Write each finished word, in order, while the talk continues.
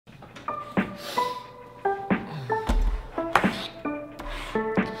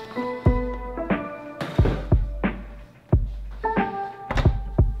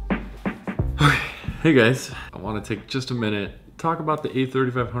Hey guys, I want to take just a minute, talk about the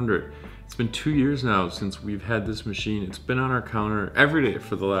A3500. It's been 2 years now since we've had this machine. It's been on our counter every day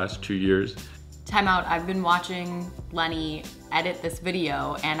for the last 2 years. Time out, I've been watching Lenny edit this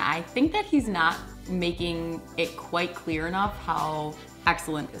video and I think that he's not making it quite clear enough how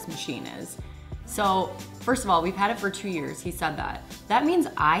excellent this machine is. So first of all, we've had it for 2 years, he said that. That means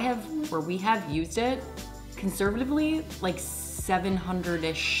we have used it conservatively like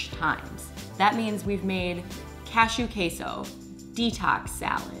 700-ish times. That means we've made cashew queso, detox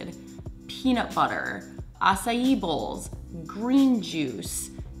salad, peanut butter, acai bowls, green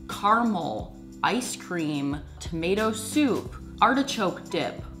juice, caramel, ice cream, tomato soup, artichoke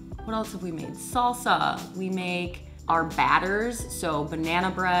dip. What else have we made? Salsa. We make our batters, so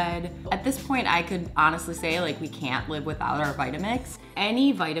banana bread. At this point, I could honestly say like we can't live without our Vitamix.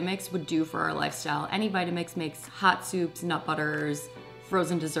 Any Vitamix would do for our lifestyle. Any Vitamix makes hot soups, nut butters,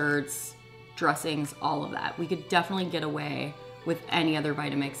 frozen desserts, dressings, all of that. We could definitely get away with any other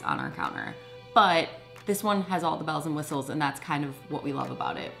Vitamix on our counter. But this one has all the bells and whistles, and that's kind of what we love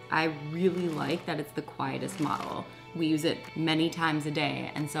about it. I really like that it's the quietest model. We use it many times a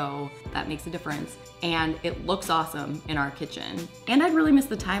day, and so that makes a difference. And it looks awesome in our kitchen. And I'd really miss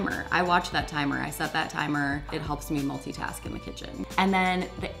the timer. I watch that timer, I set that timer. It helps me multitask in the kitchen. And then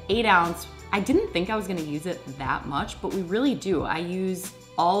the 8 ounce, I didn't think I was gonna use it that much, but we really do. I use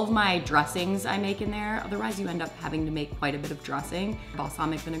all of my dressings I make in there. Otherwise you end up having to make quite a bit of dressing.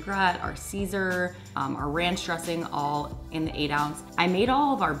 Balsamic vinaigrette, our Caesar, our ranch dressing, all in the 8 ounce. I made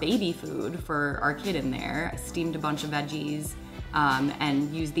all of our baby food for our kid in there. I steamed a bunch of veggies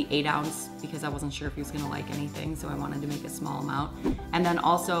and used the 8 ounce because I wasn't sure if he was gonna like anything, so I wanted to make a small amount. And then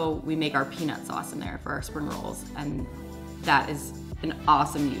also we make our peanut sauce in there for our spring rolls, and that is an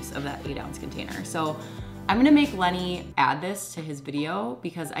awesome use of that 8 ounce container. So I'm gonna make Lenny add this to his video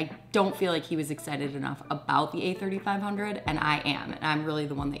because I don't feel like he was excited enough about the A3500, and I am, and I'm really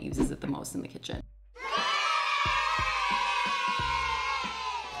the one that uses it the most in the kitchen.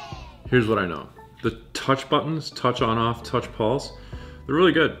 Here's what I know. The touch buttons, touch on off, touch pulse, they're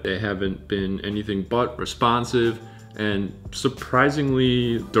really good. They haven't been anything but responsive and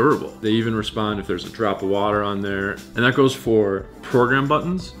surprisingly durable. They even respond if there's a drop of water on there. And that goes for program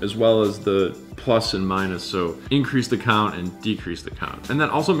buttons as well as the plus and minus, so increase the count and decrease the count. And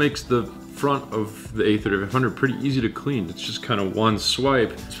that also makes the front of the A3500 pretty easy to clean. It's just kind of one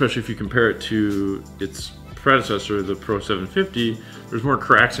swipe, especially if you compare it to its predecessor, the Pro 750. There's more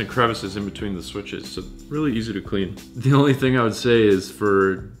cracks and crevices in between the switches, so really easy to clean. The only thing I would say is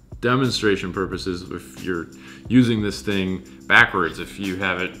for demonstration purposes, if you're using this thing backwards, if you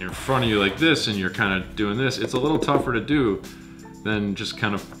have it in front of you like this and you're kind of doing this, it's a little tougher to do than just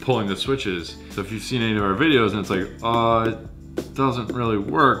kind of pulling the switches. So if you've seen any of our videos and it's like, it doesn't really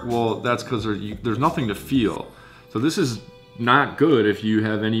work, well, that's because there's nothing to feel. So this is not good if you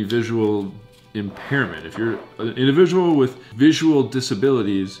have any visual impairment. If you're an individual with visual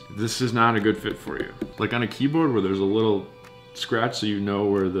disabilities, this is not a good fit for you. Like on a keyboard where there's a little scratch so you know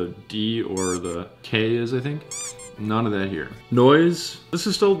where the D or the K is, I think. None of that here. Noise, this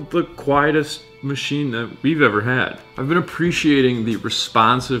is still the quietest machine that we've ever had. I've been appreciating the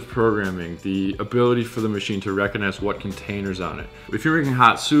responsive programming, the ability for the machine to recognize what containers on it. If you're making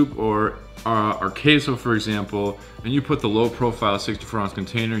hot soup or our queso, for example, and you put the low profile 64 ounce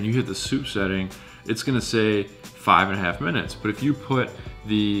container and you hit the soup setting, it's gonna say 5.5 minutes. But if you put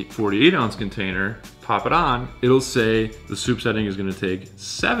the 48 ounce container, pop it on, it'll say the soup setting is gonna take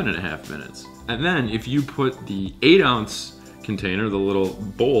 7.5 minutes. And then if you put the 8 ounce container, the little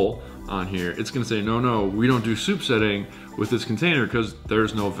bowl on here, it's gonna say, no, we don't do soup setting with this container because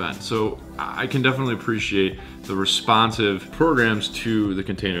there's no vent. So I can definitely appreciate the responsive programs to the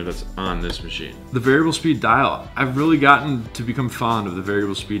container that's on this machine. The variable speed dial, I've really gotten to become fond of the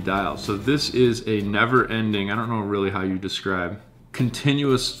variable speed dial. So this is a never ending, I don't know really how you describe,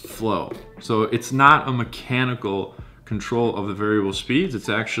 continuous flow. So it's not a mechanical control of the variable speeds, it's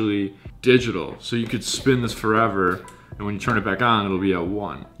actually digital. So you could spin this forever, and when you turn it back on, it'll be at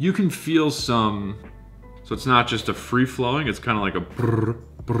 1. You can feel some, so it's not just a free flowing, it's kind of like a brrr,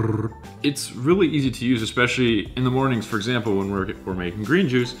 brrr. It's really easy to use, especially in the mornings, for example, when we're making green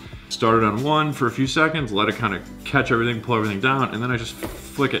juice. Start it on 1 for a few seconds, let it kind of catch everything, pull everything down, and then I just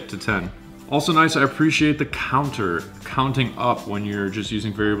flick it to 10. Also nice, I appreciate the counting up when you're just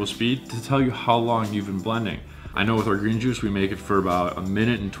using variable speed to tell you how long you've been blending. I know with our green juice, we make it for about 1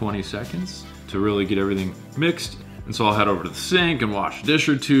 minute and 20 seconds to really get everything mixed. And so I'll head over to the sink and wash a dish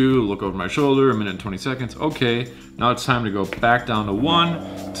or two, look over my shoulder, 1 minute and 20 seconds. Okay, now it's time to go back down to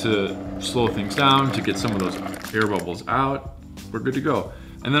 1 to slow things down, to get some of those air bubbles out. We're good to go.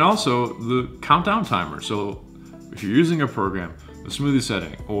 And then also the countdown timer. So if you're using a program, the smoothie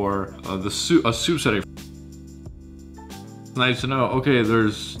setting or a soup setting, it's nice to know, okay,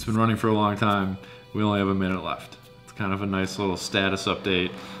 it's been running for a long time. We only have a minute left. It's kind of a nice little status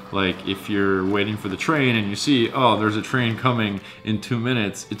update. Like if you're waiting for the train and you see, oh, there's a train coming in 2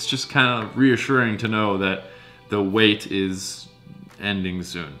 minutes, it's just kind of reassuring to know that the wait is ending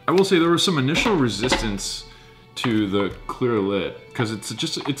soon. I will say there was some initial resistance to the clear lid because it's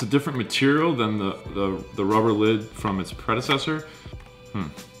a different material than the rubber lid from its predecessor.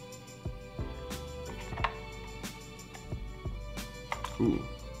 Ooh.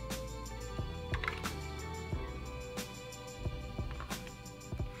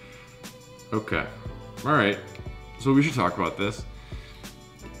 Okay. All right. So we should talk about this.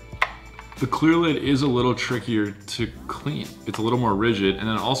 The clear lid is a little trickier to clean. It's a little more rigid, and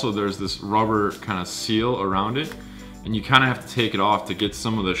then also there's this rubber kind of seal around it, and you kind of have to take it off to get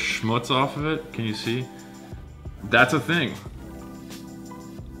some of the schmutz off of it. Can you see? That's a thing.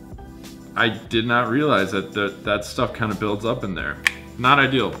 I did not realize that stuff kind of builds up in there. Not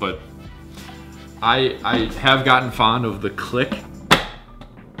ideal, but I have gotten fond of the click,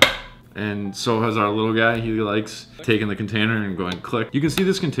 and so has our little guy. He likes taking the container and going click. You can see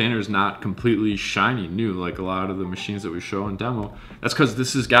this container is not completely shiny new like a lot of the machines that we show in demo. That's because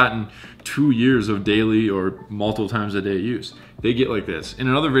this has gotten 2 years of daily or multiple times a day use. They get like this. In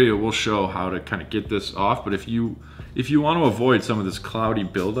another video, we'll show how to kind of get this off, but if you want to avoid some of this cloudy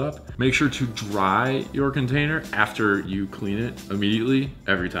buildup, make sure to dry your container after you clean it immediately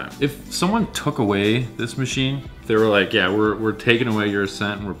every time. If someone took away this machine, they were like, yeah, we're taking away your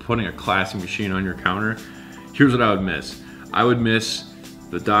Ascent and we're putting a classy machine on your counter, here's what I would miss. I would miss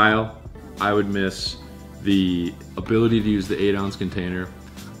the dial. I would miss the ability to use the 8-ounce container.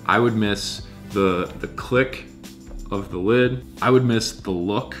 I would miss the click of the lid. I would miss the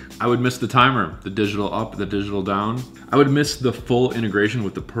look. I would miss the timer, the digital up, the digital down. I would miss the full integration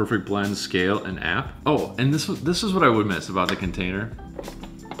with the Perfect Blend scale and app. Oh, and this is what I would miss about the container.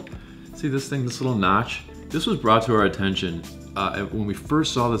 See this thing, this little notch? This was brought to our attention when we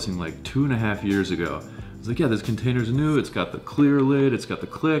first saw this thing like 2.5 years ago. I was like, yeah, this container's new. It's got the clear lid, it's got the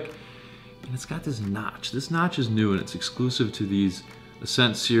click, and it's got this notch. This notch is new and it's exclusive to these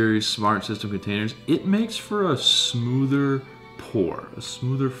Ascent series smart system containers. It makes for a smoother pour, a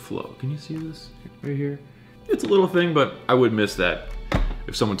smoother flow. Can you see this right here? It's a little thing, but I would miss that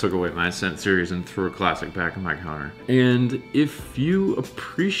if someone took away my Ascent series and threw a classic back on my counter. And if you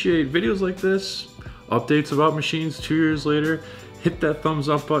appreciate videos like this, updates about machines 2 years later, hit that thumbs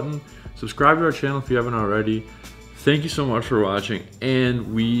up button, subscribe to our channel if you haven't already. Thank you so much for watching,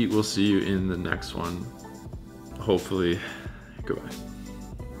 and we will see you in the next one. Hopefully, goodbye.